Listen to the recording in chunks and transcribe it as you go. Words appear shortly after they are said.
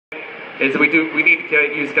is we need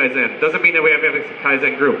to use Kaizen. Doesn't mean that we have to have a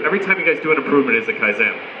Kaizen group. Every time you guys do an improvement is a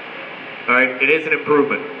Kaizen. All right, it is an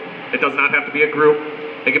improvement. It does not have to be a group.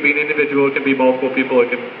 It can be an individual. It can be multiple people.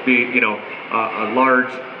 It can be, a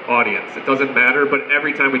large audience. It doesn't matter. But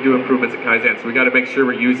every time we do improvements at Kaizen, so we got to make sure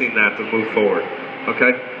we're using that to move forward.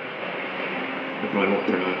 Okay. If mine won't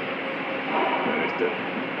turn on.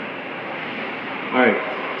 All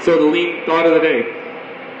right. So the lean thought of the day.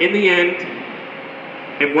 In the end,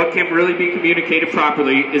 and what can really be communicated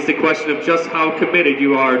properly is the question of just how committed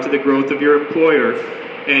you are to the growth of your employer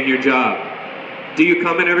and your job. Do you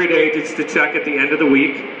come in every day just to check at the end of the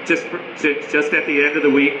week? Just at the end of the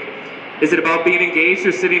week? Is it about being engaged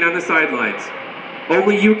or sitting on the sidelines?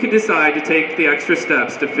 Only you can decide to take the extra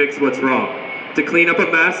steps to fix what's wrong, to clean up a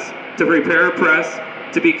mess, to prepare a press,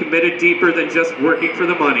 to be committed deeper than just working for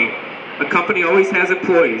the money. A company always has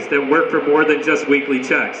employees that work for more than just weekly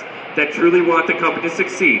checks, that truly want the company to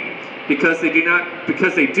succeed because they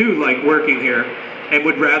do like working here and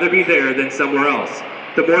would rather be there than somewhere else.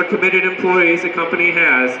 The more committed employees a company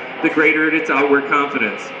has, the greater its outward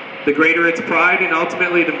confidence, the greater its pride, and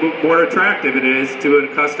ultimately the more attractive it is to a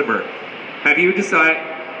customer. Have you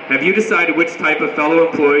decided which type of fellow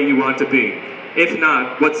employee you want to be? If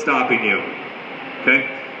not, what's stopping you? Okay,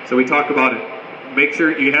 so we talk about it. Make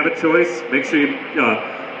sure you have a choice. Make sure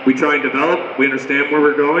we try and develop. We understand where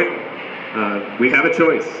we're going. We have a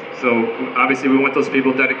choice. So obviously we want those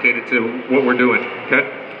people dedicated to what we're doing.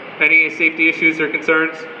 Okay. Any safety issues or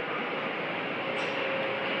concerns?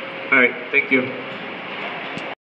 All right, thank you.